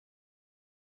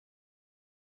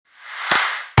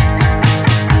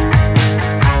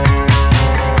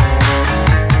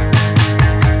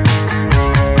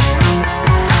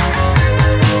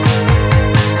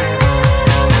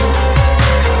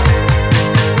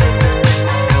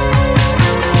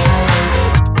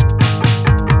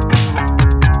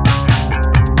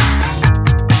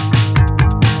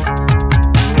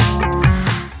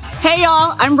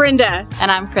I'm Brenda. And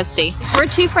I'm Christy. We're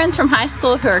two friends from high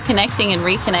school who are connecting and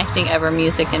reconnecting over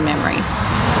music and memories.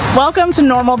 Welcome to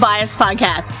Normal Bias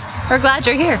Podcast. We're glad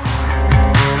you're here.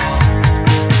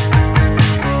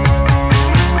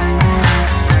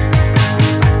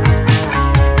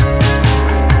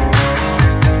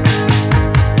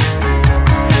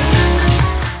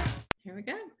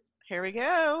 Here we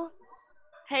go.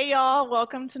 Hey, y'all.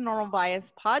 Welcome to Normal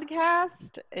Bias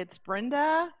Podcast. It's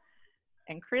Brenda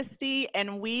and Christy,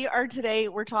 and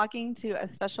we're talking to a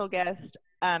special guest,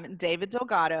 David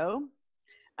Delgado.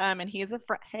 And he's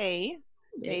Hey,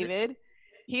 David.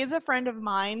 He is a friend of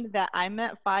mine that I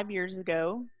met 5 years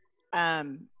ago.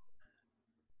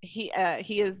 He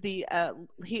owns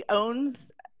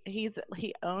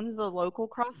the local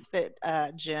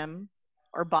CrossFit gym,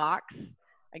 or box,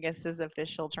 I guess is the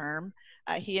official term.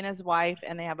 He and his wife,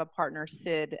 and they have a partner,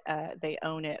 Sid. They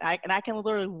own it. I can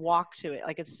literally walk to it.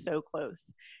 Like, it's so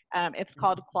close. It's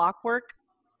called Clockwork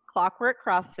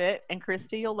CrossFit. And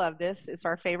Christy, you'll love this. It's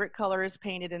our favorite color is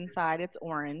painted inside. It's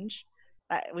orange.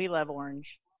 We love orange.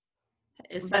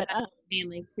 Is that a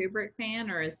Stanley Kubrick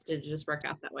fan, or did it just work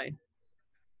out that way?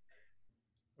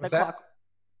 What's that?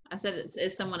 I said,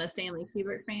 is someone a Stanley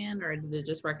Kubrick fan, or did it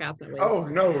just work out that way? Oh,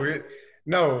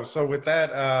 no. So with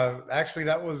that, actually,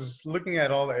 that was looking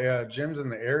at all the gyms in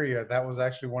the area. That was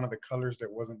actually one of the colors that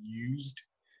wasn't used.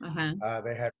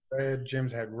 They had red,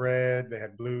 gyms had red, they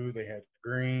had blue, they had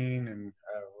green, and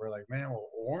we're like, man, well,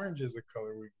 orange is a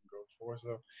color we can go for.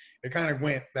 So it kind of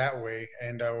went that way.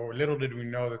 And little did we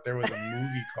know that there was a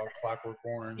movie called Clockwork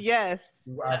Orange. Yes.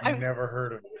 I've never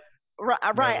heard of it.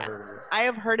 Right. I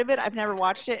have heard of it. I've never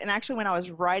watched it. And actually, when I was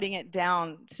writing it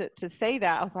down to say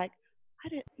that, I was like,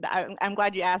 I'm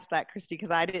glad you asked that, Christy, because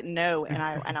I didn't know, and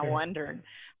I wondered.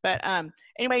 But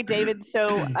anyway, David,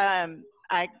 so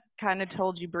I kind of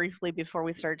told you briefly before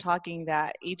we started talking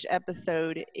that each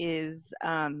episode is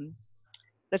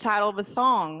the title of a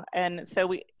song. And so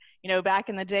we, back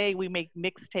in the day, we make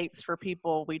mixtapes for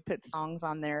people. We'd put songs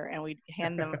on there and we'd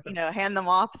hand them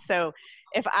off. So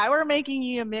if I were making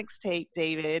you a mixtape,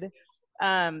 David,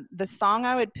 the song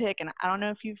I would pick, and I don't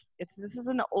know if this is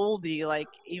an oldie, like,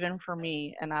 even for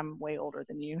me, and I'm way older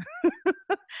than you,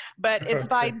 but it's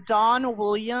by Don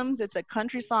Williams. It's a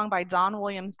country song by Don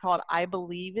Williams called I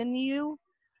Believe in You.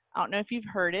 I don't know if you've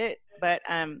heard it, but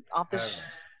I'll have to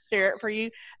share it for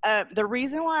you. The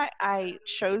reason why I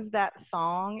chose that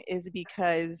song is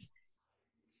because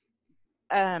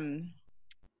I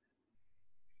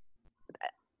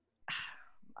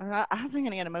was going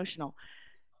to get emotional.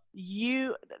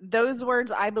 Those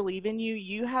words, I believe in you,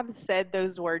 you have said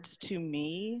those words to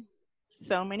me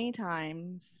so many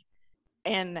times,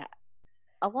 and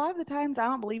a lot of the times I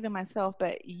don't believe in myself,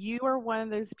 but you are one of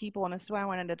those people, and this is why I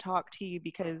wanted to talk to you,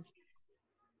 because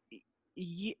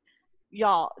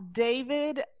y'all,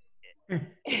 David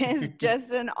is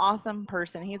just an awesome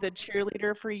person. He's a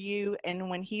cheerleader for you, and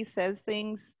when he says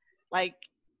things, like,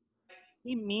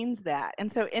 he means that. And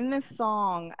so in this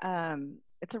song,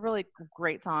 it's a really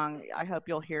great song. I hope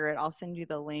you'll hear it. I'll send you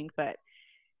the link, but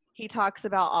he talks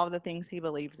about all the things he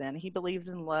believes in. He believes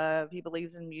in love. He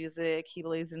believes in music. He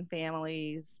believes in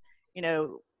families.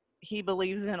 He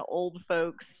believes in old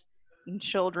folks and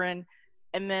children.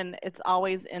 And then it's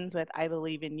always ends with, I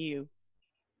believe in you.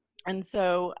 And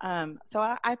so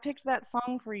I picked that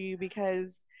song for you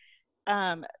because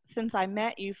since I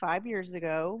met you 5 years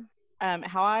ago,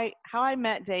 how I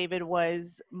met David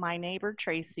was my neighbor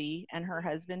Tracy and her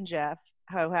husband Jeff,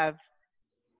 who have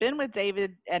been with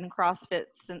David and CrossFit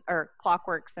or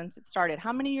Clockwork since it started.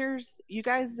 How many years you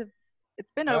guys have?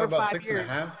 It's been over about 5 years.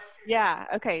 6.5. Yeah.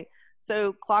 Okay.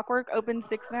 So Clockwork opened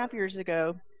 6.5 years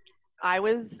ago. I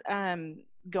was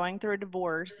going through a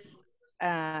divorce,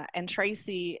 and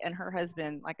Tracy and her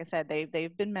husband, like I said,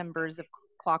 they've been members of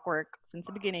Clockwork since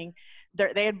the beginning.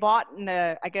 They had bought in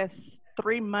I guess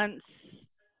 3 months,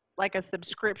 like a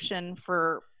subscription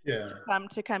to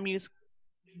come use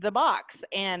the box,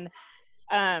 and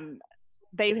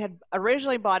they had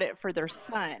originally bought it for their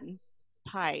son,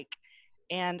 Pike,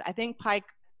 and I think Pike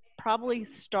probably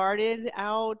started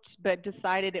out but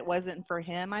decided it wasn't for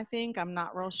him. I'm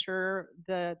not real sure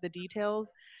the details,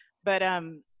 but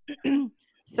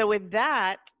so with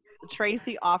that,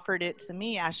 Tracy offered it to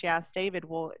me. She asked David,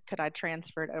 well, could I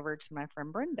transfer it over to my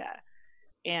friend Brenda?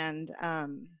 And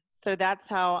so that's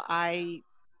how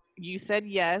you said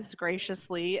yes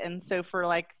graciously. And so for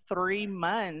like 3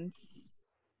 months,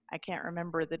 I can't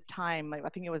remember the time, like I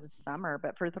think it was a summer,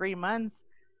 but for 3 months,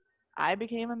 I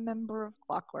became a member of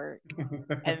Clockwork.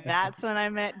 And that's when I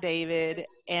met David.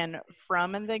 And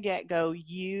from the get-go,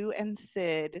 you and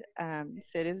Sid is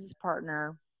his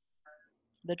partner,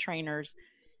 the trainers,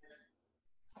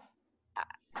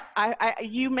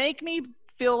 you make me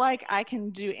feel like I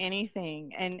can do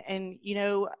anything. And you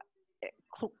know,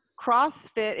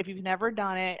 CrossFit, if you've never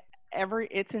done it,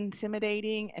 it's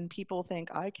intimidating and people think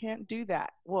I can't do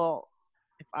that. Well,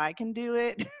 if I can do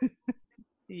it,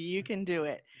 you can do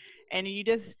it. And you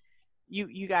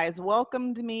guys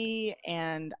welcomed me,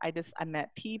 and I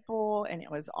met people, and it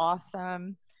was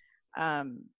awesome.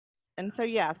 And so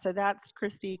yeah, so that's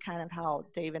Christy, kind of how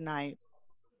Dave and I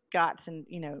got to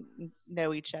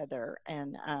know each other.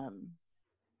 And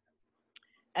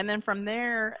then from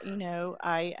there,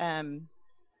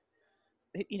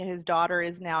 his daughter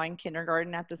is now in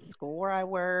kindergarten at the school where I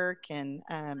work. And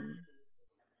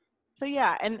so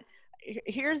yeah, and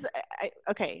here's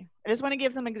okay, I just want to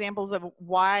give some examples of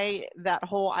why that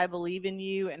whole I believe in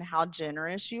you and how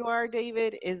generous you are,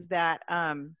 David, is that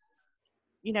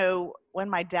when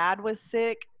my dad was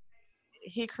sick,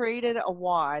 he created a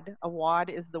WOD. A WOD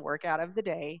is the workout of the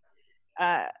day,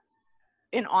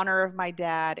 in honor of my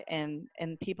dad, and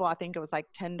people, I think it was like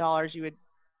 $10 you would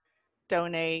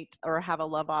donate or have a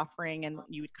love offering, and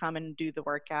you would come and do the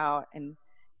workout. And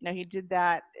he did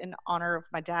that in honor of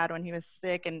my dad when he was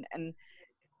sick. And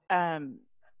the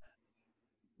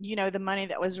money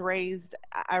that was raised,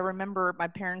 I remember my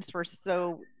parents were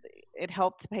it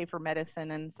helped to pay for medicine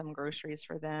and some groceries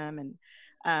for them. And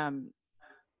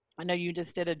I know you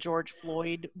just did a George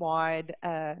Floyd WOD,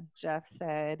 Jeff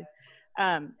said.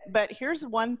 But here's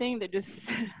one thing that just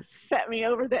set me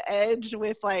over the edge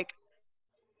with, like,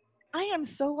 I am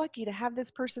so lucky to have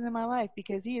this person in my life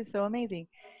because he is so amazing.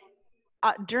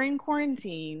 During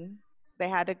quarantine, they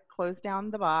had to close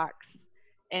down the box,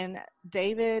 and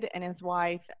David and his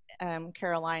wife,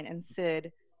 Caroline and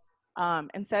Sid,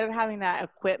 instead of having that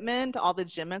equipment, all the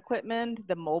gym equipment,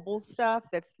 the mobile stuff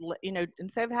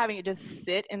instead of having it just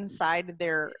sit inside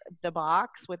the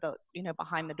box with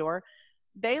behind the door,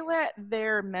 they let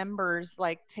their members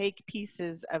like take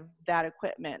pieces of that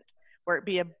equipment, where it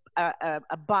be a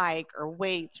bike or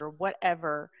weights or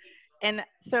whatever. And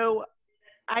so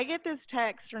I get this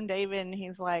text from David, and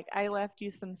he's like, I left you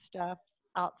some stuff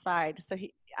outside. So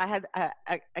I had a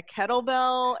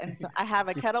kettlebell, and so I have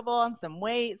a kettlebell and some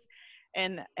weights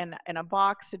and a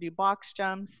box to do box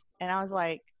jumps. And I was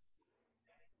like,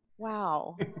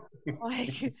 wow,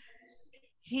 like,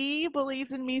 he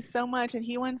believes in me so much, and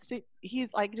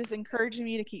he's like just encouraging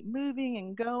me to keep moving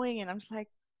and going. And I'm just like,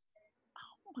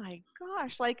 oh my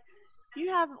gosh, like, you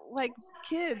have like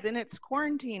kids and it's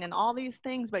quarantine and all these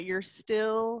things, but you're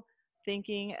still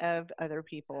thinking of other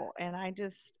people. And I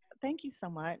just thank you so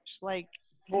much. Like,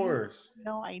 of course,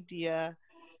 no idea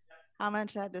how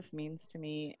much that just means to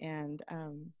me. And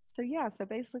so yeah, so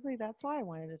basically that's why I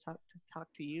wanted to talk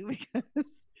to you, because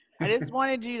I just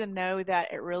wanted you to know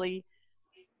that it really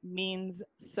means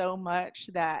so much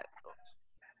that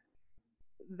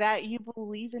you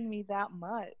believe in me that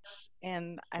much.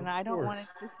 And I don't want to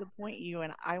disappoint you,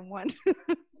 and I want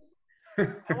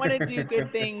I want to do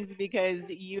good things because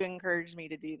you encouraged me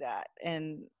to do that.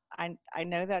 And I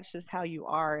know that's just how you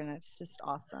are, and it's just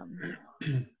awesome.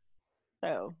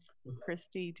 So,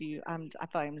 Christy, I feel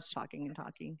like I'm just talking and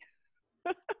talking.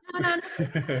 No.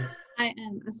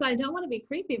 So I don't want to be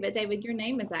creepy, but David, your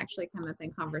name has actually come up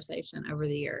in conversation over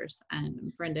the years.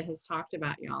 And Brenda has talked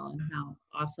about y'all and how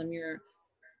awesome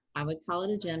I would call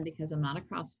it a gym because I'm not a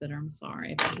CrossFitter. I'm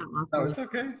sorry. But how awesome. Oh, it's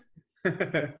okay.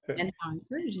 And how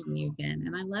encouraging you've been.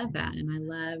 And I love that.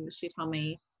 And she told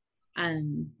me, so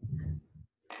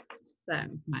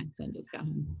my son just got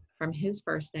home from his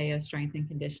first day of strength and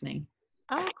conditioning.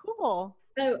 Oh, cool.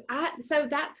 So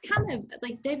that's kind of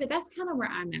like, David, that's kind of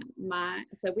where I'm at.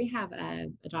 So we have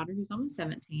a daughter who's almost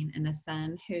 17 and a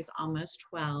son who's almost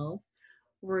 12.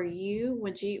 When you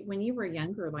were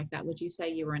younger like that, would you say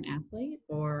you were an athlete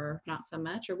or not so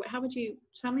much? Or how would you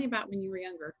tell me about when you were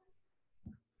younger?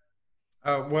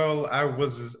 Well, I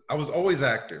was always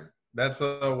active. That's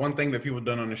one thing that people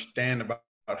don't understand about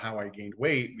how I gained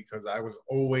weight, because I was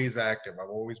always active. I've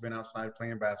always been outside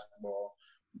playing basketball,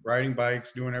 riding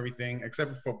bikes, doing everything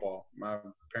except for football. My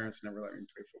parents never let me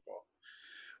play football.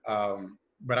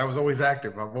 But I was always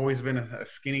active. I've always been a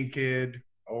skinny kid,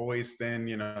 always thin,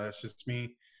 that's just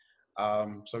me.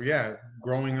 So yeah,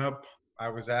 growing up, I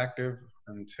was active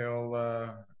until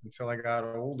I got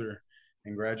older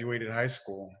and graduated high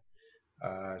school.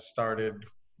 Started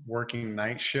working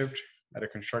night shift at a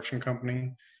construction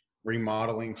company,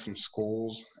 remodeling some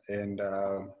schools and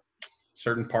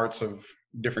certain parts of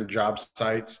different job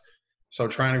sites. So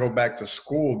trying to go back to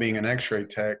school, being an x-ray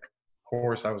tech, of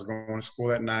course, I was going to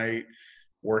school at night,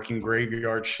 working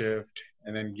graveyard shift,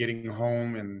 and then getting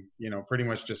home and, pretty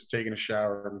much just taking a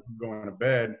shower and going to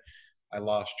bed. I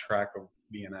lost track of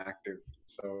being active.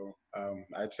 So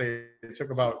I'd say it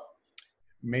took about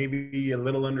maybe a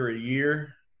little under a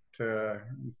year to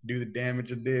do the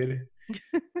damage it did.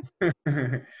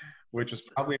 Which was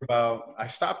probably about, I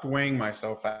stopped weighing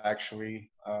myself actually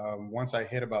once I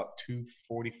hit about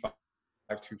 245,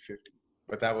 250.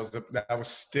 But that was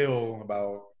still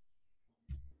about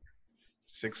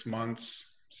 6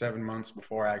 months, 7 months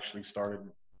before I actually started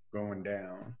going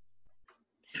down.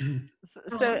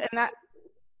 So and that,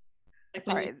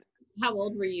 sorry. How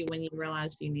old were you when you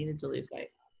realized you needed to lose weight?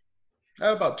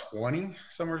 About 20,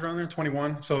 somewhere around there,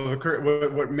 21. So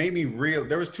what made me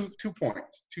there was two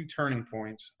points, two turning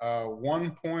points.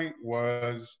 One point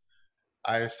was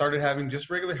I started having just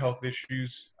regular health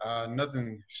issues,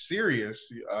 nothing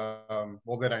serious,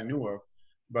 well, that I knew of,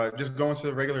 but just going to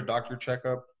the regular doctor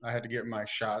checkup. I had to get my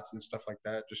shots and stuff like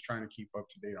that, just trying to keep up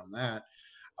to date on that.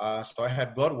 So I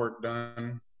had blood work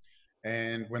done.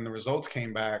 And when the results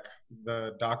came back,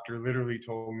 the doctor literally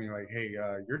told me like, hey,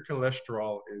 your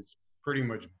cholesterol is pretty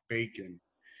much bacon.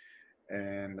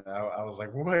 And I was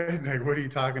like, what? Like, what are you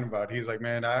talking about? He's like,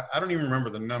 man, I don't even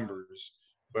remember the numbers,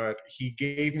 but he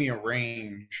gave me a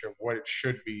range of what it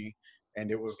should be. And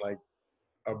it was like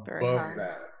above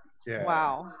that. Yeah.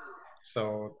 Wow.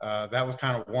 So that was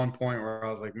kind of one point where I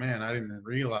was like, man, I didn't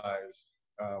realize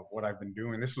what I've been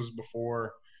doing. This was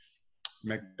before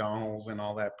McDonald's and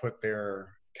all that put their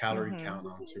calorie count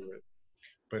onto it.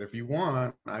 But if you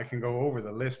want, I can go over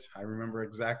the list. I remember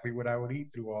exactly what I would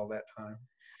eat through all that time.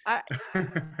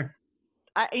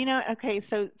 Okay,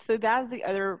 so that's the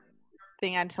other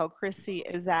thing I'd tell Christy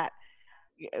is that,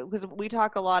 because we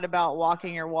talk a lot about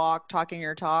walking your walk, talking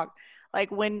your talk. Like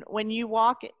when you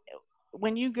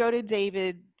go to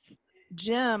David's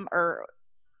gym or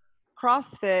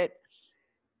CrossFit,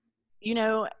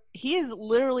 he is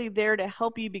literally there to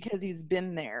help you because he's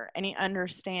been there and he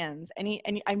understands. And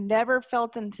I never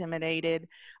felt intimidated.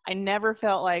 I never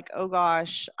felt like, oh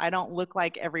gosh, I don't look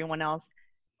like everyone else.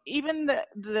 Even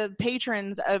the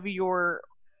patrons of your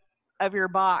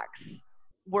box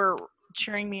were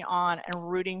cheering me on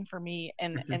and rooting for me,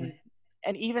 and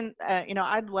even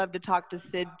I'd love to talk to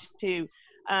Sid too,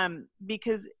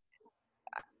 because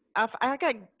I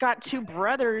got two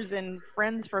brothers and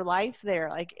friends for life there,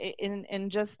 like in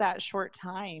just that short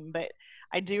time. But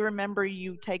I do remember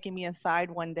you taking me aside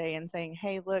one day and saying,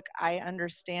 hey, look, I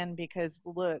understand, because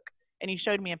look, and you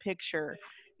showed me a picture.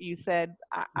 You said,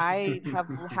 I have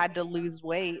had to lose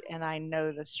weight and I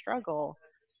know the struggle.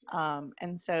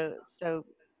 And so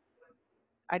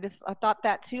I thought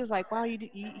that too. I was like, wow, you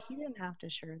didn't have to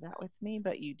share that with me,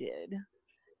 but you did.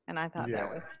 And I thought that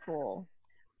was cool.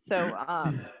 So,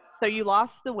 so you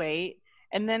lost the weight,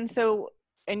 and then so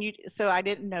I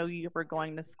didn't know you were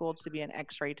going to school to be an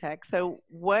X-ray tech. So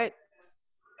what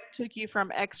took you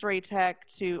from X-ray tech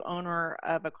to owner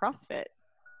of a CrossFit?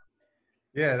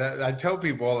 Yeah, I tell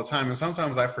people all the time, and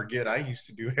sometimes I forget I used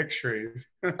to do X-rays.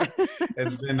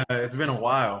 It's been a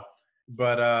while,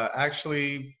 but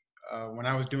actually, when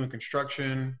I was doing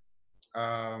construction,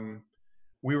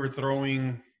 we were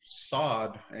throwing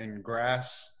sod and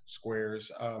grass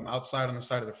squares outside on the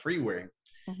side of the freeway,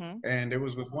 and it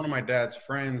was with one of my dad's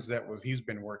friends he's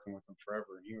been working with him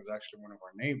forever, and he was actually one of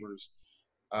our neighbors.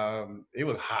 It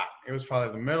was hot. It was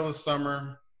probably the middle of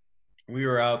summer. We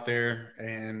were out there,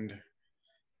 and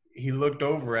he looked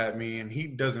over at me, and he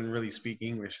doesn't really speak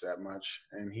English that much.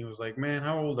 And he was like, man,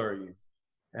 how old are you?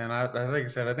 And like I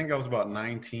said, I think I was about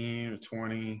 19 or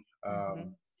 20,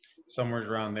 somewhere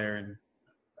around there. And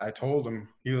I told him,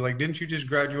 he was like, didn't you just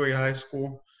graduate high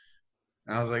school?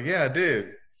 And I was like, yeah, I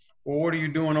did. Well, what are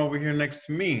you doing over here next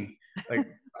to me? Like,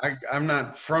 I'm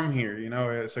not from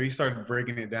here, So he started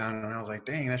breaking it down, and I was like,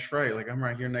 dang, that's right. Like, I'm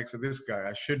right here next to this guy.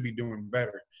 I should be doing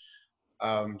better.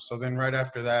 So then right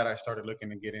after that, I started looking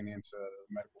to getting into the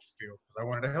medical field because I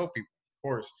wanted to help people, of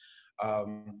course.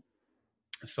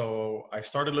 So I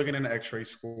started looking into X-ray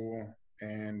school,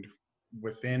 and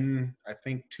within, I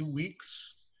think, 2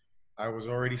 weeks, I was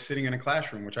already sitting in a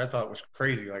classroom, which I thought was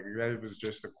crazy. Like, it was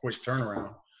just a quick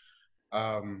turnaround.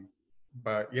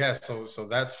 But yeah, so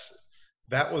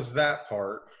that was that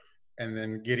part. And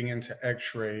then getting into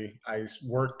X-ray, I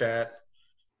worked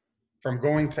from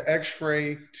going to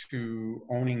X-ray to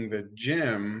owning the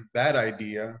gym, that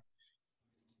idea,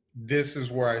 this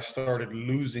is where I started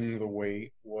losing the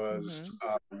weight, was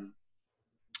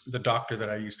the doctor that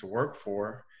I used to work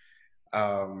for.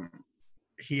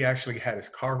 He actually had his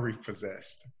car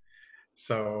repossessed.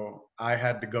 So I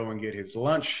had to go and get his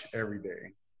lunch every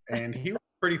day. And he was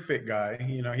a pretty fit guy.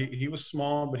 He was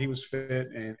small, but he was fit.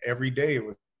 And every day it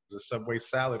was a Subway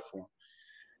salad for him.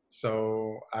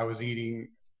 So I was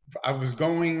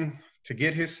going to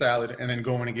get his salad and then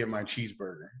going to get my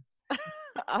cheeseburger.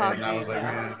 And I was like,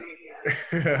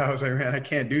 man, I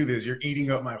can't do this. You're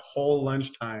eating up my whole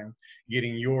lunchtime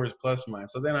getting yours plus mine.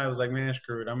 So then I was like, man,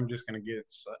 screw it. I'm just going to get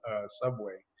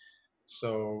Subway.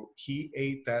 So he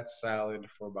ate that salad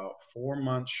for about 4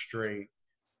 months straight.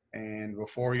 And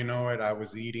before you know it, I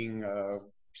was eating a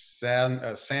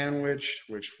sandwich,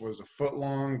 which was a foot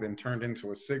long, then turned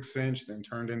into a 6-inch, then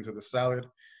turned into the salad.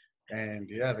 And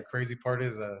yeah, the crazy part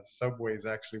is Subway is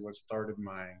actually what started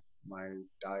my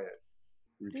diet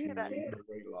routine for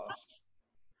weight loss.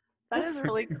 That is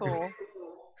really cool.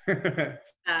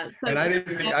 And I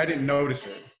didn't notice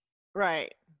it.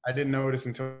 Right. I didn't notice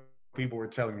until people were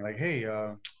telling me, like, hey,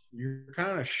 you're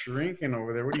kind of shrinking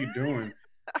over there. What are you doing?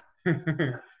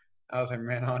 I was like,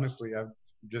 man, honestly, I'm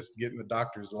just getting the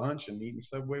doctor's lunch and eating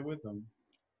Subway with them.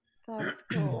 That's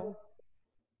cool.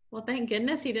 Well, thank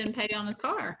goodness he didn't pay on his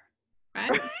car,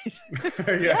 right?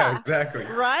 Yeah, exactly.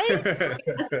 Right?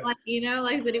 Like, you know,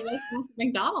 like that he was a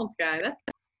McDonald's guy. That's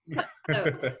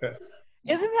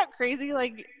Isn't that crazy?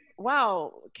 Like,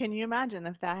 wow, can you imagine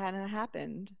if that hadn't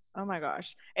happened? Oh my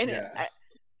gosh. And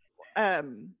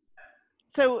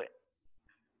so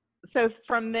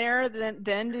from there,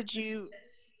 then did you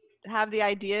have the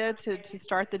idea to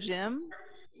start the gym?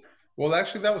 Well,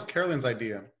 actually, that was Carolyn's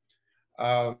idea.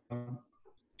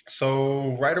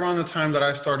 So right around the time that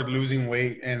I started losing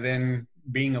weight and then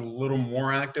being a little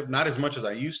more active, not as much as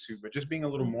I used to, but just being a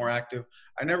little more active,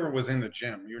 I never was in the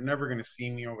gym. You're never going to see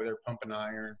me over there pumping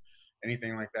iron,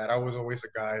 anything like that. I was always a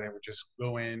guy that would just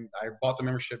go in. I bought the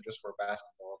membership just for a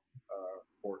basketball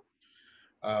court.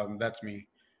 That's me.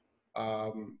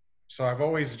 So I've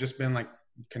always just been like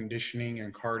conditioning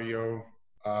and cardio.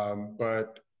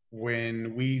 But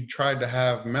when we tried to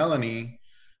have Melanie,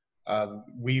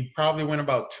 we probably went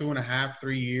about 2.5,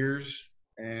 3 years,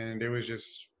 and it was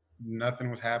just nothing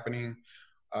was happening.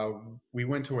 We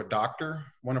went to a doctor,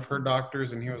 one of her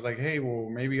doctors, and he was like, hey, well,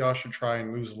 maybe y'all should try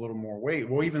and lose a little more weight.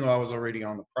 Well, even though I was already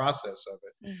on the process of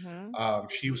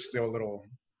it, she was still a little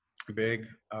big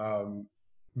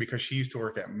because she used to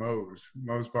work at Moe's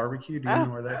Barbecue. Do you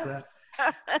know where that's at?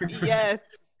 Yes.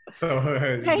 So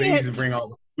they used to bring all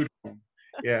the food home.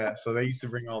 Yeah, so they used to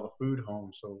bring all the food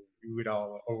home. So we would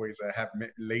always have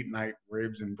late night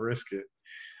ribs and brisket.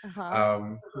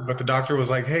 But the doctor was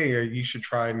like, hey, you should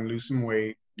try and lose some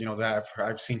weight. You know, that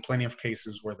I've seen plenty of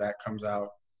cases where that comes out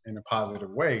in a positive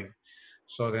way.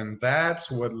 So then that's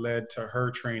what led to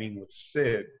her training with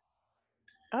Sid.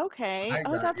 Okay.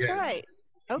 That's right.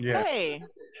 Okay. Yeah.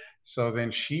 So then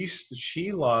she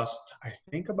lost, I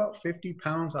think, about 50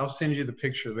 pounds. I'll send you the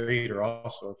picture later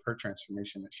also of her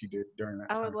transformation that she did during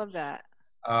that time. I would love that.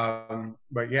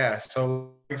 But yeah,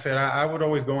 so like I said, I would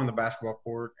always go on the basketball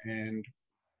court and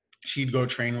she'd go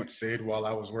train with Sid while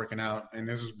I was working out. And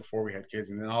this was before we had kids.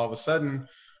 And then all of a sudden,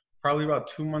 probably about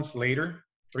 2 months later,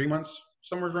 3 months,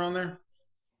 somewhere around there,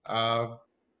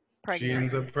 she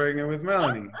ends up pregnant with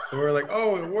Melanie. So we're like,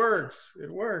 oh, it works.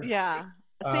 It works. Yeah.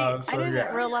 See, I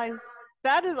didn't realize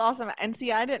that is awesome. And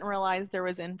see, I didn't realize there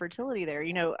was infertility there.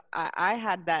 You know, I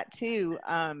had that too.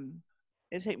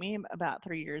 It took me about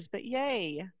 3 years, but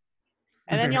yay.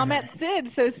 And then y'all met Sid.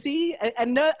 So see,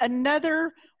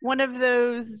 another one of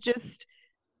those just,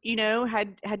 you know,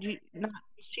 had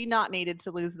she not needed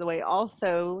to lose the weight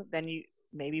also, then you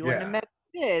maybe wouldn't have met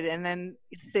Sid. And then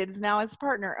Sid's now his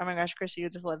partner. Oh my gosh, Chris, you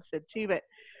just love Sid too. But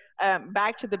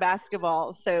back to the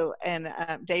basketball. So, and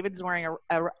David's wearing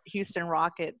a Houston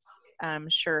Rockets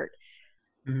shirt.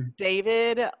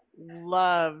 David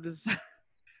loves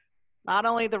not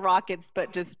only the Rockets,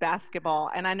 but just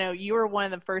basketball. And I know you were one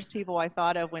of the first people I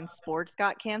thought of when sports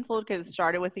got canceled, because it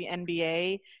started with the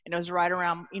NBA and it was right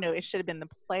around, you know, it should have been the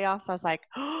playoffs. I was like,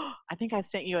 oh, I think I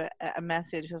sent you a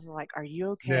message. I was like, are you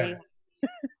okay? Yeah.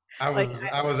 I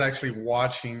was actually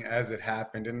watching as it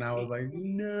happened, and I was like,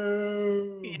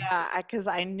 no. Yeah, because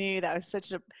I knew that was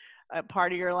such a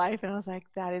part of your life, and I was like,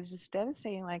 that is just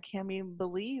devastating. Like, can't even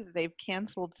believe they've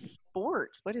canceled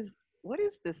sports. What is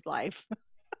this life?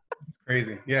 It's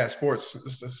crazy. Yeah, sports.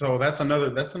 So that's another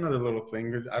little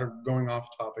thing. Going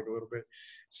off topic a little bit.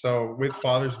 So with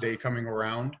Father's Day coming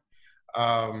around,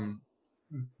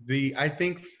 I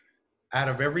think out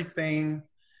of everything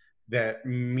that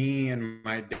me and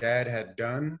my dad had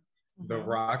done, the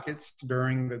Rockets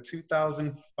during the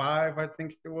 2005, I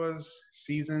think it was,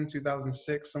 season,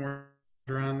 2006, somewhere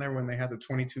around there, when they had the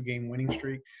 22-game winning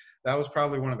streak, that was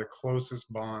probably one of the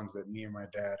closest bonds that me and my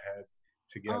dad had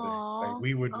together. Aww. Like,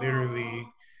 we would literally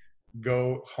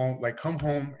go home, like come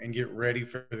home and get ready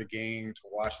for the game, to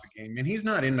watch the game. And he's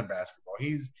not into basketball.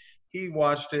 He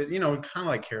watched it, you know, kind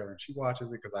of like Carolyn. She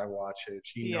watches it because I watch it.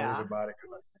 She knows about it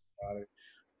because I about it.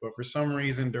 But for some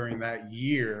reason during that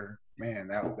year, man,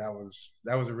 that was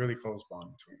a really close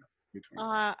bond between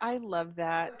us. I love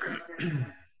that.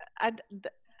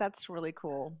 That's really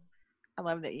cool. I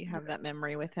love that you have that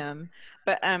memory with him.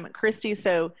 But Christy,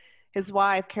 so his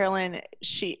wife Carolyn,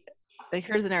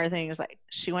 here's another thing. Is like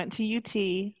she went to UT,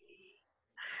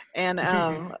 and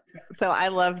so I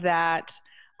love that.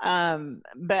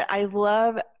 But I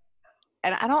love,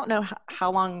 and I don't know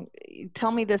how long.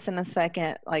 Tell me this in a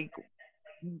second, like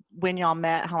when y'all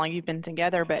met, how long you've been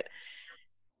together, but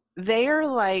they're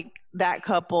like that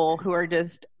couple who are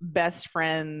just best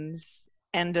friends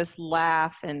and just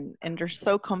laugh and they're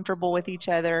so comfortable with each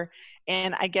other.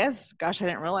 And I guess, gosh, I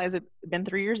didn't realize it'd been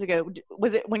 3 years ago.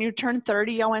 Was it when you turned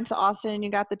 30, y'all went to Austin and you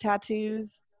got the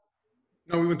tattoos?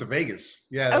 No, we went to Vegas.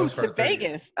 Yeah, that Oh, was for to our 30th.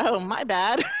 Vegas. Oh, my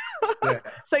bad.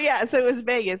 Yeah. So it was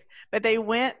Vegas, but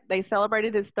they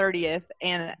celebrated his 30th.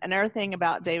 And another thing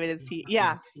about David is he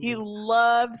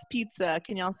loves pizza.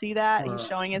 Can y'all see that? He's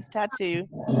showing his tattoo.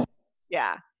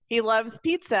 Yeah, he loves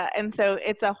pizza. And so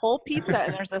it's a whole pizza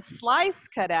and there's a slice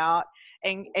cut out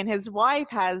and his wife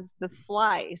has the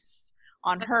slice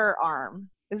on her arm.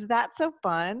 Is that so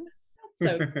fun?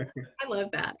 So I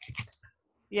love that.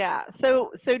 Yeah.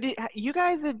 So you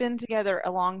guys have been together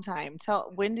a long time.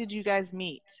 When did you guys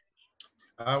meet?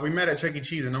 We met at Chuck E.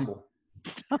 Cheese in Humble.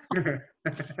 Stop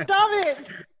it.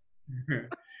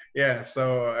 Yeah.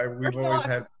 So we've always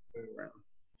had.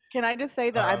 Can I just say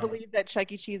that I believe that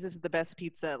Chuck E. Cheese is the best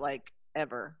pizza like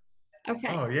ever. Okay.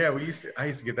 Oh yeah, I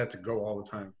used to get that to go all the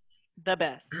time. The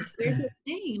best. There's a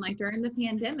thing like during the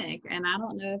pandemic, and I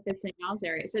don't know if it's in y'all's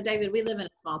area. So David, we live in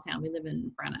a small town. We live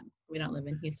in Brenham. We don't live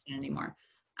in Houston anymore.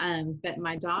 But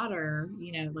my daughter,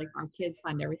 like our kids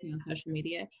find everything on social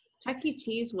media. Chuck E.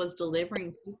 Cheese was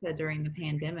delivering pizza during the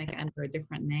pandemic under a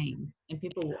different name, and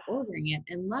people were ordering it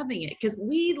and loving it because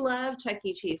we love Chuck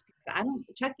E. Cheese pizza.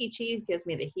 Chuck E. Cheese gives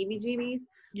me the heebie-jeebies.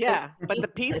 Yeah, but the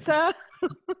pizza.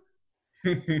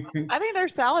 I think their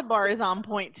salad bar is on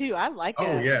point too. I like it.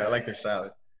 Oh yeah, I like their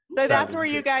salad. So that's where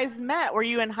you guys met. Were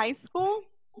you in high school?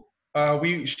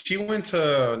 She went to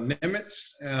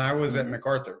Nimitz and I was at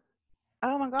MacArthur.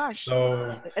 Oh my gosh.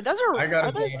 So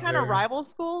are those kind of rival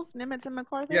schools, Nimitz and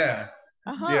MacArthur? Yeah.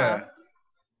 Uh-huh. Yeah.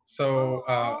 So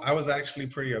I was actually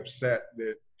pretty upset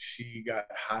that she got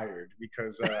hired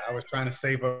because I was trying to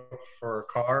save up for a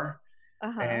car.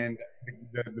 Uh-huh. And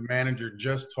the manager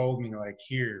just told me, like,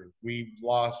 here, we've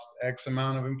lost X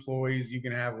amount of employees. You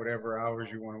can have whatever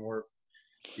hours you want to work.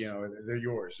 They're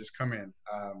yours. Just come in.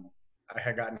 I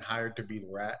had gotten hired to be the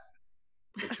rat.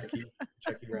 The Chucky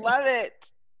rat. Love it.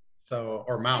 So,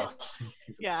 or mouse.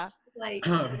 Yeah.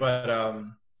 But,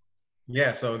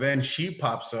 yeah, so then she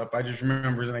pops up. I just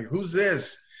remember, like, who's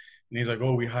this? And he's like,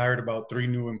 oh, we hired about 3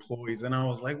 new employees. And I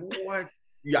was like, what?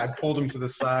 Yeah, I pulled him to the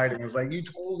side and was like, you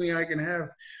told me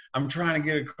I'm trying to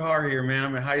get a car here, man.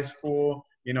 I'm in high school.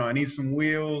 I need some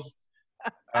wheels.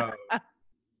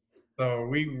 So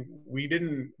we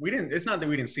didn't, it's not that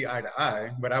we didn't see eye to eye,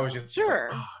 but I was just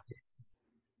sure. Like,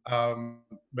 oh.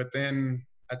 But then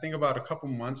I think about a couple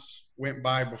months went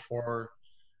by before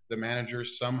the manager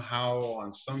somehow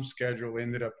on some schedule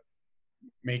ended up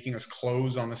making us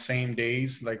close on the same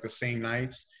days, like the same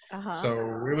nights. Uh-huh. So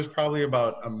it was probably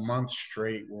about a month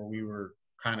straight where we were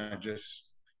kind of just,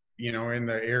 in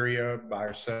the area by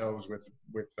ourselves with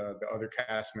the other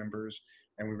cast members,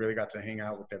 and we really got to hang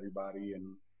out with everybody.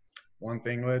 And one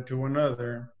thing led to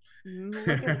another. Look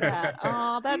at that!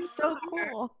 Oh, that's so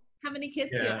cool. How many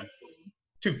kids do you have?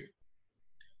 2.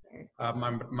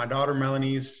 My daughter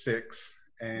Melanie is 6,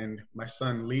 and my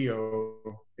son Leo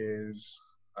is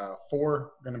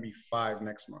 4, going to be 5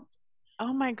 next month.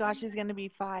 Oh my gosh, he's going to be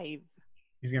 5.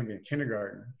 He's going to be in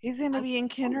kindergarten. He's going to be in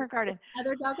kindergarten.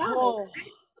 Another Delgado. Oh.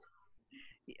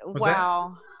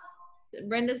 Wow.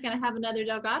 Brenda's going to have another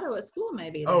Delgado at school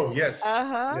maybe. Then. Oh, yes.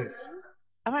 Uh-huh. Yes.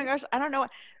 Oh my gosh, I don't know.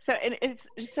 So it's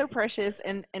just so precious,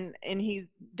 and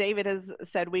David has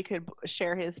said we could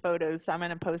share his photos, so I'm going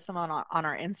to post them on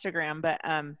our Instagram. But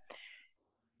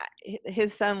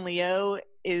his son Leo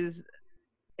is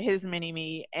his mini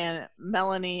me, and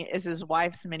Melanie is his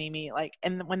wife's mini me. Like,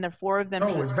 and when the 4 of them.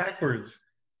 Oh, it's backwards.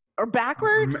 Or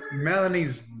backwards?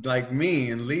 Melanie's like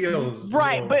me, and Leo's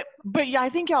right. But yeah, I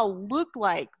think y'all look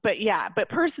like. But yeah, but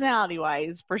personality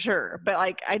wise, for sure. But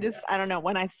like, I don't know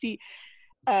when I see.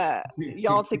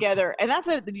 Y'all together, and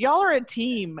y'all are a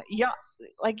team. Y'all,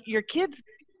 like, your kids,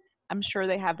 I'm sure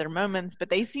they have their moments, but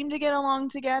they seem to get along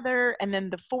together. And then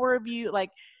the 4 of you,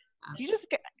 like, you just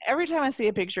every time I see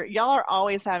a picture, y'all are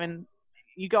always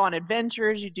you go on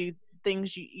adventures, you do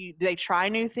things, they try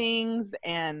new things,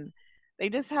 and they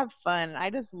just have fun.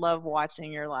 I just love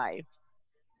watching your life.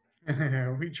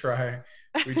 We try.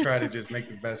 We try to just make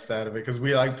the best out of it because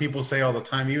we, like people say all the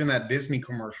time, even that Disney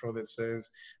commercial that says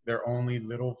they're only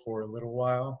little for a little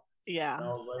while. Yeah. And I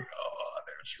was like, oh,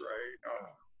 that's right. Oh.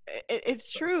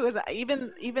 It's true.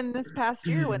 Even this past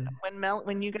year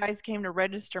when you guys came to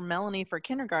register Melanie for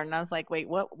kindergarten, I was like, wait,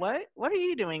 what are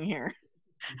you doing here?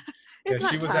 Yeah, It's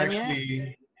not time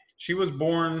yet. She was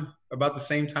born about the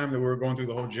same time that we were going through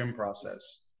the whole gym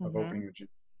process of Mm-hmm. opening the gym.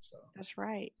 So That's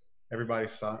right. everybody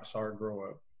saw her grow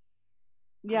up.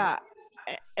 Yeah.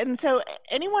 And so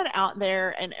anyone out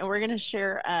there, and we're going to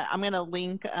share, I'm going to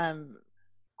link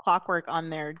Clockwork on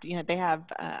there. You know, they have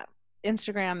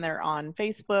Instagram, they're on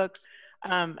Facebook.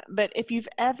 But if you've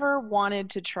ever wanted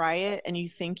to try it and you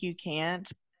think you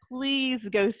can't, please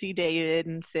go see David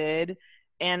and Sid.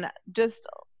 And just,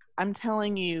 I'm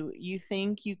telling you, you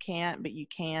think you can't, but you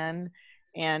can.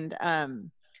 And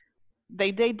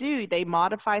they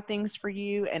modify things for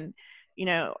you. And you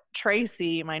know,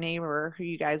 Tracy, my neighbor, who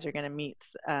you guys are going to meet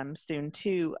soon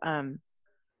too,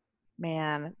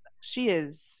 man, she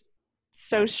is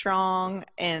so strong,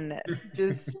 and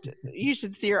just you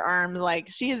should see her arms. Like,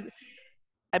 she is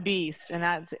a beast, and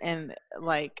that's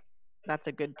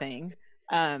a good thing.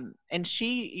 And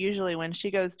she usually, when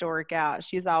she goes to work out,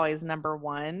 she's always number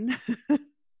one.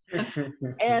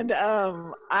 And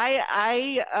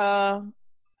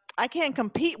I can't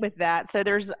compete with that. So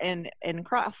there's in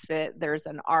CrossFit, there's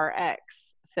an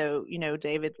RX. So, you know,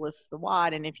 David lists the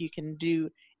WOD, and if you can do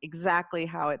exactly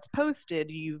how it's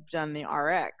posted, you've done the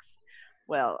RX.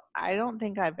 Well, I don't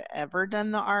think I've ever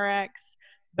done the RX,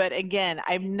 but again,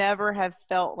 I've never have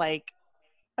felt like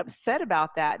upset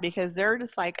about that, because they're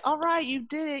just like, all right, you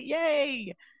did it,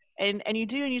 yay. And you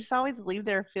do, and you just always leave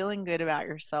there feeling good about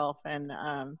yourself and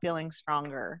feeling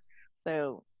stronger.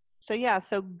 So yeah,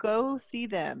 so go see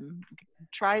them.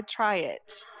 Try it.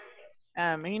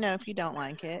 You know, if you don't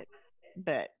like it,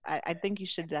 but I think you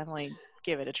should definitely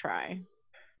give it a try.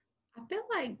 I feel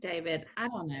like, David, I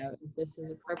don't know if this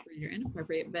is appropriate or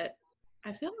inappropriate, but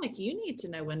I feel like you need to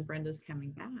know when Brenda's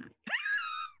coming back.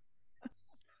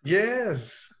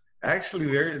 Yes, actually,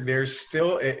 there's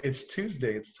still, it's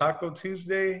Tuesday. It's Taco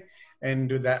Tuesday,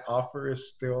 and that offer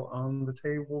is still on the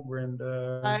table,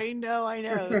 Brenda. I know.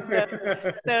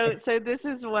 So this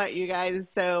is what, you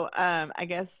guys. So I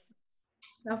guess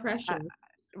no pressure.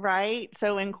 Right.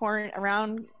 So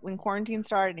around when quarantine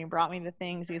started, and he brought me the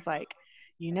things, he's like,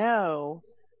 you know,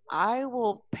 I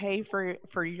will pay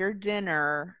for your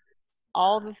dinner,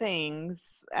 all the things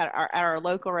at our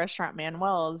local restaurant,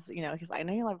 Manuel's. You know, he's like, I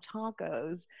know you love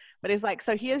tacos, but he's like,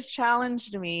 so he has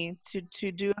challenged me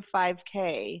to do a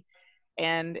 5K,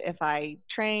 and if I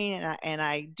train and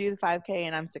I do the 5K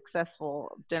and I'm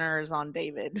successful, dinner is on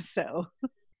David. So,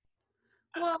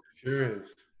 well, sure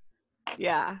is.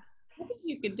 Yeah, I think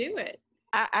you could do it.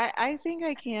 I think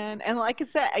I can, and like I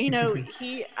said, you know,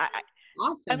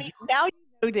 awesome. I mean, now you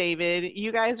know David.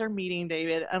 You guys are meeting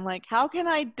David. I'm like, how can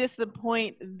I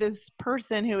disappoint this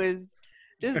person who is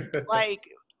just like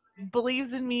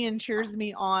believes in me and cheers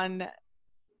me on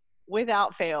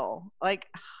without fail? Like,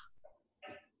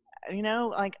 you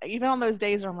know, like even on those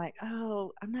days where I'm like,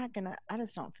 oh, I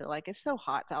just don't feel like it's so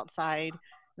hot outside. And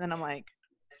then I'm like,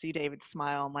 see David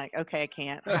smile. I'm like, okay, I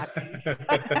can't.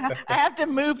 I have to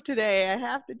move today. I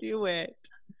have to do it.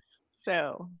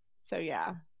 So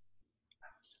yeah.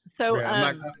 So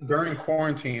yeah, during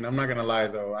quarantine, I'm not gonna lie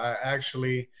though. I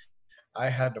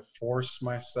had to force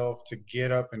myself to get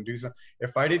up and do something.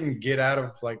 If I didn't get out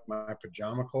of like my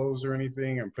pajama clothes or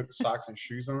anything and put socks and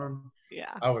shoes on,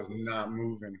 yeah, I was not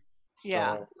moving.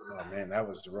 Yeah. So, oh man, that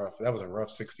was rough. That was a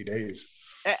rough 60 days.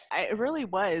 It really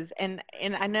was. And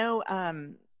I know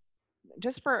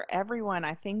just for everyone,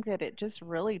 I think that it just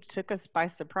really took us by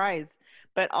surprise.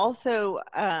 But also,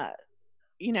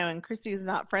 you know, and Christy is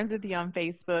not friends with you on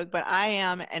Facebook, but I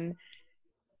am. And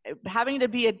having to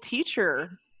be a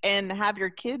teacher and have your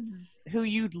kids who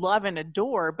you love and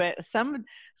adore, but some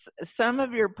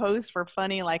of your posts were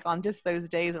funny, like on just those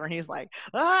days where he's like,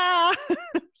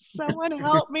 someone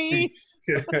help me.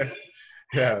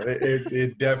 Yeah,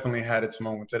 it definitely had its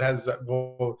moments. It has,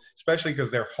 well, especially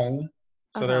because they're home.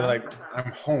 So they're like,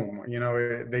 I'm home. You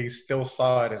know, they still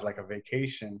saw it as like a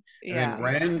vacation. And then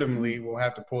randomly we'll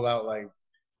have to pull out like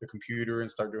the computer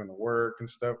and start doing the work and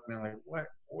stuff. And they're like, what?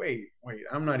 Wait,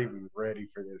 I'm not even ready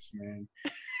for this, man.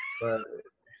 But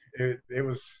it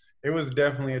was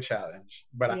definitely a challenge.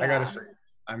 But I gotta say,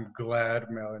 I'm glad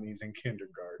Melanie's in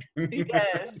kindergarten.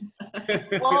 Yes.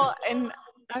 Well, and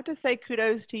I have to say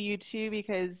kudos to you too,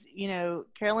 because, you know,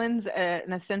 Carolyn's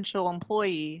an essential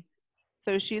employee.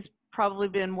 So she's probably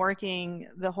been working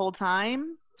the whole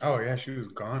time. Oh yeah, she was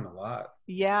gone a lot.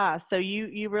 Yeah, so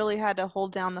you really had to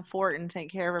hold down the fort and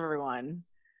take care of everyone.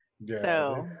 Yeah,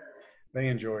 So they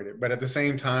enjoyed it, but at the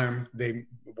same time, they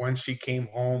once she came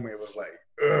home, it was like,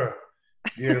 ugh,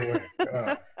 get away.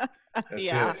 That's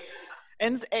yeah. it.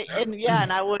 And yeah,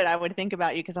 and I would think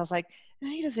about you because I was like,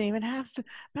 he doesn't even have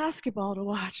basketball to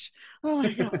watch. Oh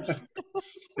my gosh.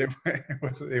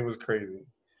 It was crazy.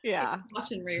 Yeah.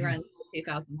 Watching reruns of the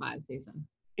 2005 season.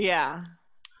 Yeah.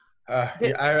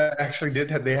 Yeah, I actually did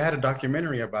have. They had a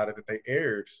documentary about it that they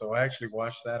aired, so I actually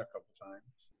watched that a couple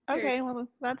times. Okay, well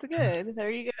that's good. There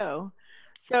you go.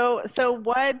 So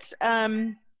what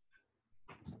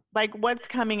like what's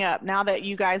coming up now that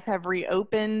you guys have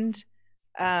reopened?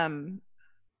 Um,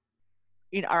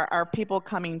 are people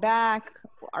coming back?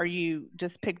 Are you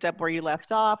just picked up where you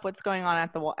left off? What's going on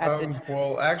at the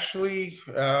Well, actually,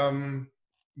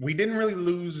 we didn't really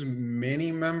lose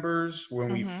many members when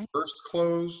we Mhm. first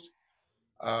closed,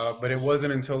 but it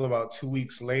wasn't until about 2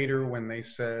 weeks later when they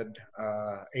said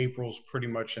April's pretty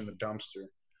much in the dumpster.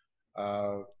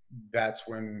 Uh, that's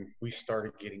when we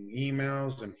started getting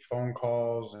emails and phone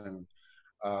calls and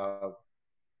uh,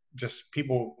 just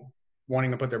people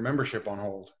wanting to put their membership on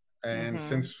hold. And Mhm.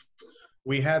 since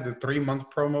we had the 3 month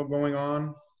promo going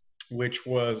on, which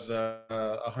was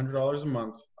 $100 a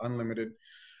month, unlimited,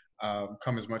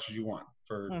 come as much as you want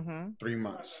for Mhm. 3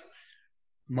 months.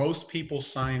 Most people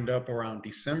signed up around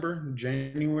December,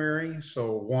 January.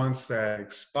 So once that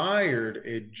expired,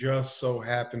 it just so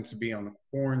happened to be on the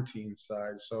quarantine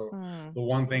side. So Mm. the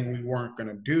one thing we weren't going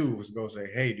to do was go say,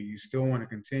 hey, do you still want to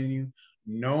continue?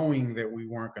 Knowing that we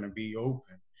weren't going to be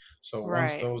open. So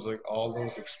once Right. those, like all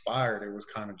those expired, it was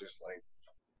kind of just like,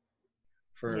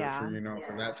 for Yeah.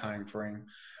 for that time frame.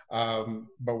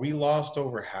 But we lost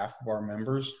over half of our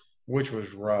members, which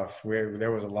was rough.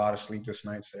 There was a lot of sleepless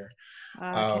nights there.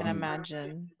 I can Um,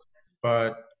 imagine.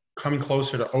 but coming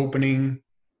closer to opening,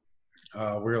 we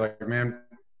were like, man,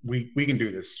 we can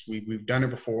do this. We've done it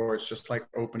before. It's just like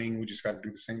opening. We just got to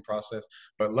do the same process.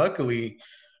 But luckily,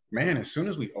 man, as soon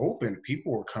as we opened,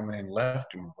 people were coming in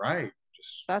left and right,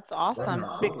 just That's grabbing awesome.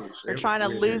 our clothes. They're trying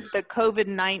to It lose is the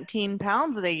COVID-19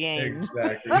 pounds they gained.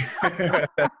 exactly.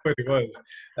 That's what it was.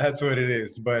 That's what it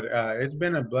is. But it's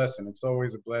been a blessing. It's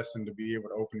always a blessing to be able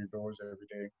to open your doors every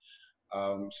day.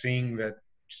 Seeing that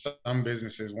some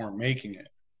businesses weren't making it.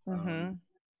 Um, Mhm.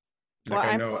 Well, like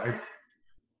I know, I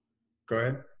go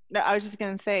ahead. no, I was just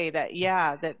gonna say that,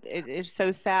 yeah, that it's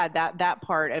so sad that that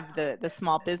part of the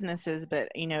small businesses, but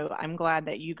I'm glad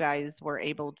that you guys were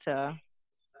able to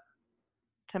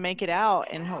make it out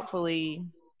and hopefully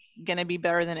gonna be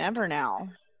better than ever now.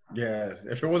 Yeah,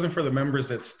 if it wasn't for the members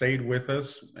that stayed with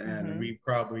us, and Mhm. we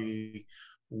probably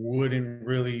wouldn't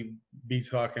really be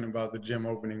talking about the gym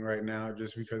opening right now,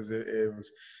 just because it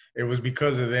was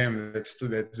because of them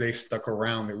that they stuck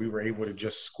around, that we were able to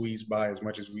just squeeze by as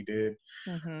much as we did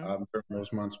Mhm. during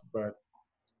those months. But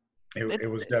it It's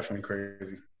was definitely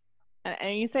crazy.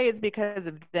 and you say it's because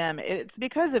of them. It's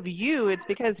because of you. It's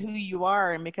because who you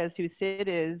are and because who Sid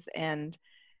is, and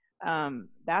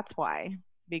that's why,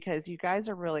 because you guys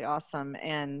are really awesome,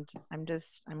 and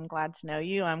I'm glad to know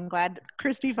you. I'm glad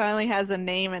Christy finally has a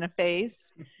name and a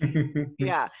face.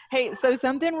 Yeah. Hey, so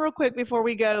something real quick before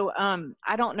we go.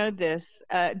 I don't know this.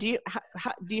 Do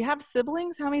you have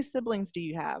siblings? How many siblings do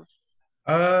you have?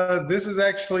 This is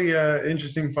actually an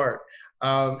interesting part.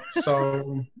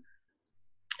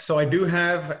 So I do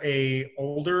have a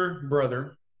older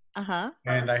brother Uh-huh.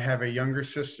 and I have a younger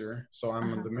sister. So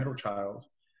I'm Uh-huh. the middle child.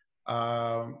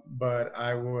 But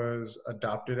I was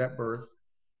adopted at birth,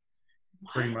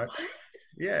 pretty What? much.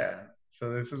 Yeah.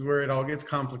 So this is where it all gets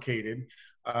complicated,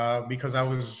 because I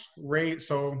was raised.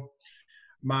 So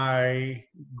my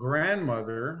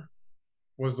grandmother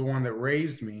was the one that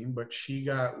raised me, but she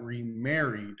got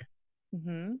remarried.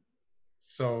 Mm-hmm.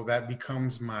 So that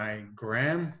becomes my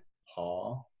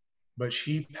grandpa, but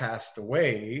she passed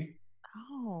away.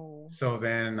 Oh. So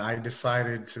then I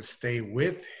decided to stay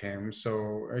with him.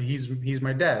 So he's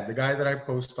my dad, the guy that I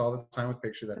post all the time with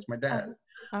pictures. That's my Uh, dad.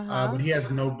 uh-huh. But he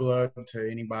has no blood to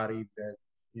anybody that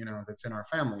that's in our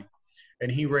family,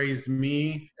 and he raised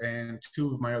me and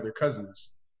two of my other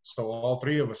cousins. So all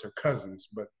three of us are cousins,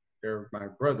 but they're my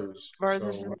brothers.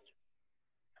 Brothers and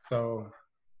So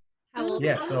How old,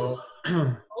 yeah. how So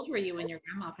old were you when your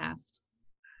grandma passed?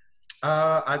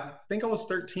 I think I was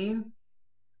 13,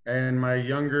 and my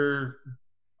younger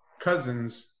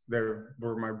cousins that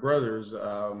were my brothers,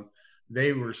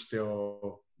 they were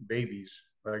still babies.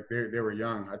 Like they were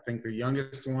young. I think the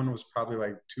youngest one was probably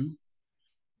like 2,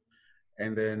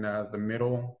 and then the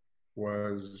middle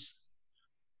was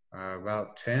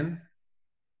about 10,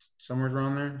 somewhere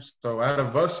around there. So out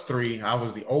of us three, I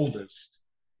was the oldest.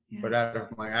 Yeah. But out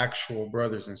of my actual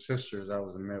brothers and sisters, I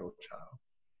was a middle child.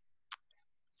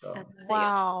 So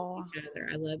wow.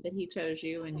 I love that he chose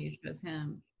you and you chose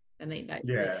him. And he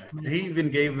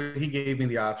gave me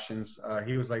the options.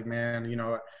 He was like, man, you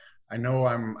know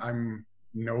I'm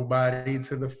nobody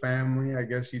to the family, I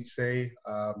guess you'd say.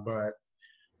 But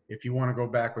if you want to go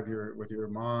back with your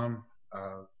mom,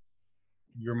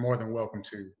 you're more than welcome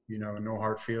to, no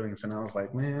hard feelings. And I was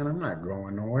like, man, I'm not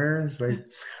going nowhere. It's like,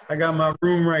 I got my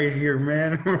room right here,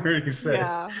 man. Where he said,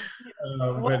 yeah.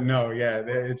 But no, yeah,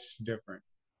 it's different.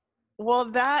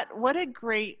 Well, what a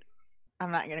great,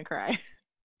 I'm not going to cry.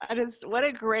 What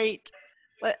a great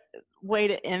way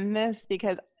to end this,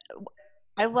 because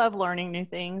I love learning new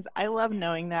things. I love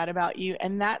knowing that about you.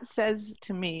 And that says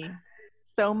to me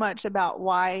so much about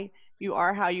why you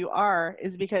are how you are,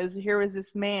 is because here was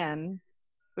this man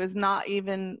who was not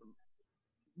even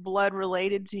blood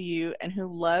related to you and who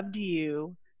loved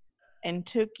you and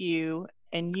took you,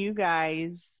 and you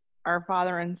guys are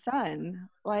father and son.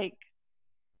 Like,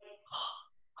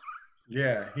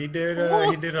 yeah, he did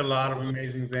a lot of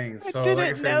amazing things. So like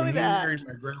I said, when he married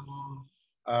my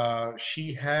grandma,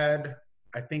 she had,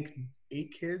 I think,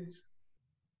 8 kids,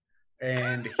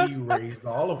 and he raised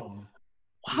all of them.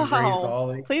 Wow. He raised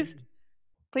all 8 kids.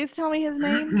 Please tell me his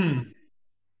name.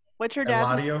 What's your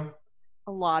dad's name?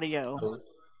 Eladio.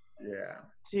 Yeah.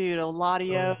 Dude,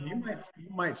 Eladio. So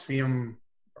you might see him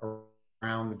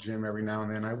around the gym every now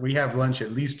and then. We have lunch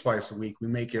at least twice a week. We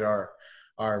make it our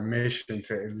mission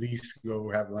to at least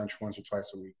go have lunch once or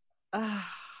twice a week.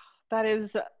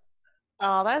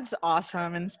 That's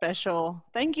awesome and special.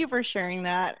 Thank you for sharing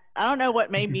that. I don't know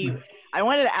what made me, I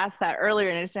wanted to ask that earlier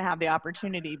and I just didn't have the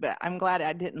opportunity, but I'm glad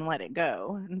I didn't let it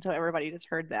go. And so everybody just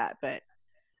heard that. But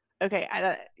okay,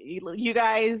 you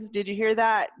guys, did you hear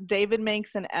that? David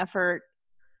makes an effort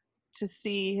to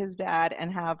see his dad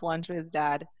and have lunch with his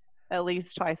dad at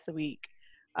least twice a week.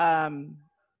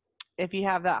 If you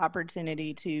have the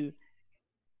opportunity to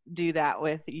do that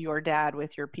with your dad,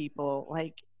 with your people,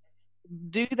 like,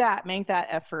 do that, make that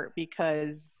effort,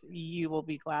 because you will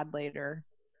be glad later.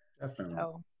 Definitely.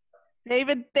 So,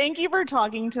 David, thank you for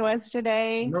talking to us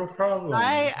today. No problem.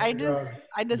 I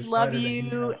just love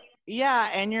you. Yeah,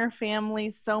 and your family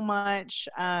so much.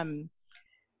 And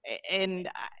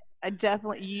I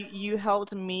definitely, you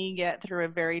helped me get through a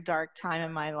very dark time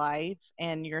in my life,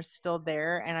 and you're still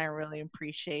there, and I really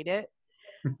appreciate it.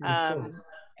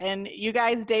 And you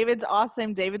guys, David's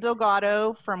awesome. David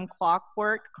Delgado from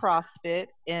Clockwork CrossFit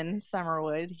in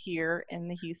Summerwood here in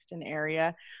the Houston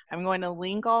area. I'm going to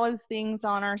link all his things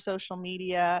on our social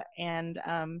media. And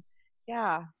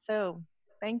yeah, so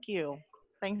thank you.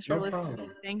 Thanks for listening.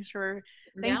 Problem. Thanks for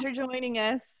joining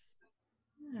us.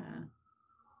 Yeah.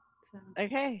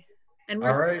 Okay. And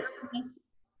we're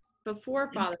before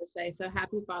Father's Day, so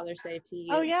happy Father's Day to you.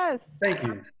 Oh, yes. Thank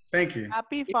you.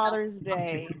 Happy Father's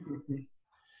Day.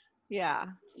 Yeah.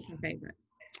 It's my favorite.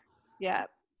 Yeah.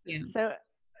 So,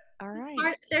 all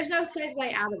right. There's no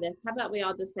segue out of this. How about we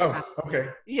all just say bye? Okay.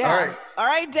 Yeah. All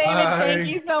right, David. Bye. Thank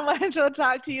you so much. We'll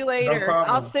talk to you later. No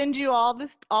problem. I'll send you all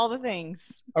the things.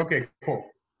 Okay, cool.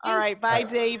 All right. Bye,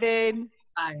 David.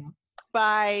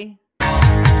 Bye.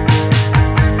 Bye.